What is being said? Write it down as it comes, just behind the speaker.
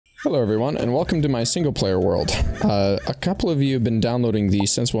Hello everyone, and welcome to my single player world. A couple of you have been downloading the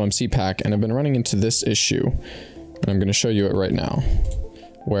Sensible MC pack and have been running into this issue. And I'm going to show you it right now.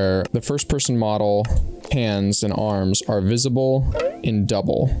 Where the first person model hands and arms are visible in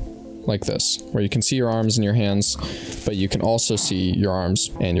double. Like this, where you can see your arms and your hands, but you can also see your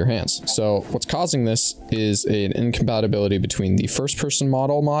arms and your hands. So what's causing this is an incompatibility between the first person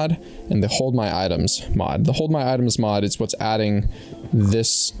model mod and the hold my items mod. The hold my items mod is what's adding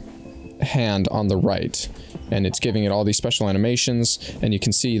this hand on the right, and it's giving it all these special animations, and you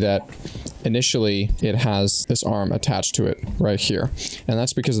can see that initially it has this arm attached to it right here, and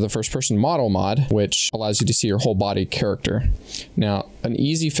that's because of the first person model mod, which allows you to see your whole body character. Now an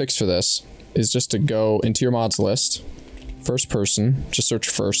easy fix for this is just to go into your mods list, first person, just search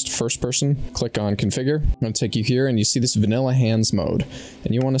first person, click on configure. I'm going to take you here and you see this vanilla hands mode,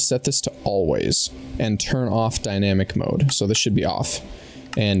 and you want to set this to always and turn off dynamic mode, so this should be off.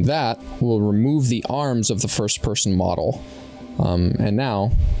 And that will remove the arms of the first person model. And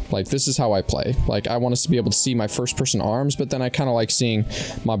now, like, this is how I play. Like, I want us to be able to see my first person arms, but then I kind of like seeing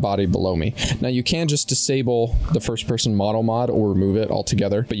my body below me. Now, you can just disable the first person model mod or remove it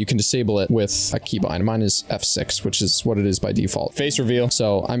altogether, but you can disable it with a keybind. Mine is F6, which is what it is by default. Face reveal.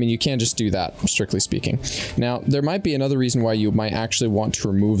 So, I mean, you can just do that, strictly speaking. Now, there might be another reason why you might actually want to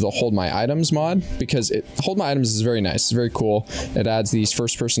remove the hold my items mod, because hold my items is very nice. It's very cool. It adds these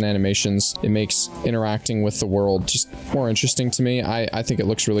first person animations. It makes interacting with the world just more interesting to me. I think it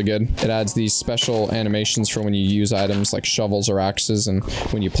looks really good. It adds these special animations for when you use items like shovels or axes and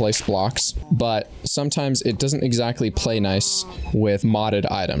when you place blocks, but sometimes it doesn't exactly play nice with modded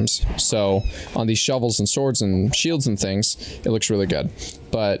items. So on these shovels and swords and shields and things, it looks really good.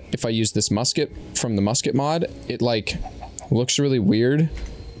 But if I use this musket from the musket mod, it like looks really weird.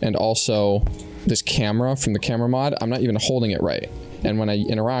 And also this camera from the camera mod, I'm not even holding it right. And when I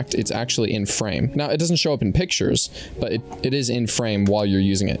interact, it's actually in frame. Now, it doesn't show up in pictures, but it is in frame while you're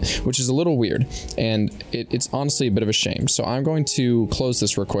using it, which is a little weird. And it's honestly a bit of a shame. So I'm going to close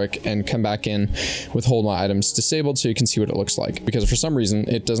this real quick and come back in with hold my items disabled so you can see what it looks like. Because for some reason,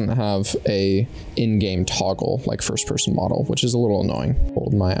 it doesn't have a in-game toggle like first person model, which is a little annoying.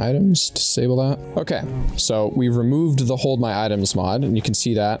 Hold my items, disable that. Okay, so we removed the hold my items mod, and you can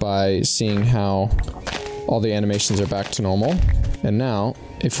see that by seeing how all the animations are back to normal. And now,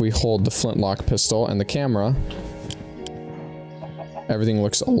 if we hold the flintlock pistol and the camera, everything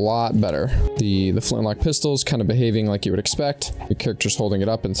looks a lot better. The flintlock pistol is kind of behaving like you would expect. The character's holding it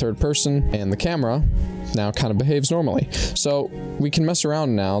up in third person, and the camera now kind of behaves normally. So we can mess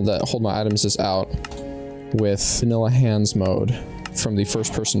around now that hold my items is out with vanilla hands mode from the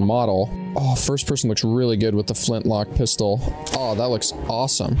first person model. Oh, first person looks really good with the flintlock pistol. Oh, that looks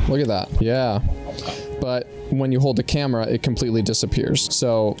awesome. Look at that. Yeah. But when you hold the camera, it completely disappears.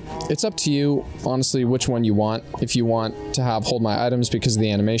 So it's up to you, honestly, which one you want. If you want to have hold my items because of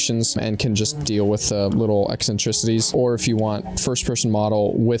the animations and can just deal with the little eccentricities, or if you want first person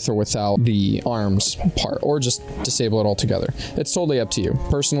model with or without the arms part, or just disable it altogether. It's totally up to you.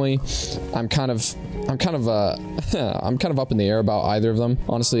 Personally, I'm kind of up in the air about either of them.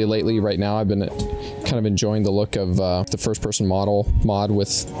 Honestly, lately, right now, I've been kind of enjoying the look of the first person model mod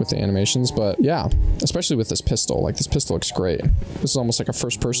with the animations, but yeah, especially with this pistol. Like, this pistol looks great. This is almost like a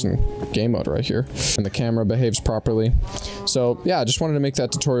first person game mode right here, and the camera behaves properly. So yeah, I just wanted to make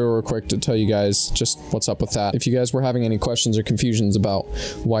that tutorial real quick to tell you guys just what's up with that. If you guys were having any questions or confusions about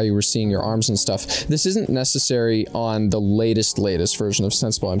why you were seeing your arms and stuff, this isn't necessary on the latest version of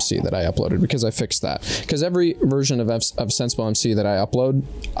Sensible MC that I uploaded, because I fixed that. Because every version of Sensible MC that I upload,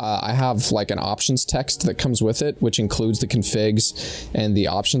 I have like an options text that comes with it, which includes the configs and the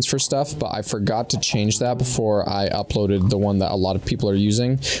options for stuff, but I forgot to change that before I uploaded the one that a lot of people are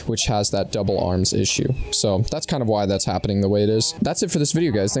using, which has that double arms issue. So that's kind of why that's happening the way it is. That's it for this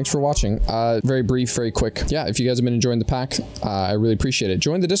video, guys. Thanks for watching. Very brief, very quick. Yeah, if you guys have been enjoying the pack, I really appreciate it.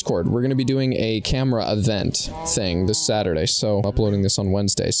 Join the Discord. We're going to be doing a camera event thing this Saturday, so uploading this on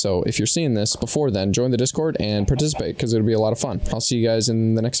Wednesday. So if you're seeing this before then, join the Discord and participate, because it'll be a lot of fun. I'll see you guys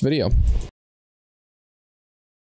in the next video.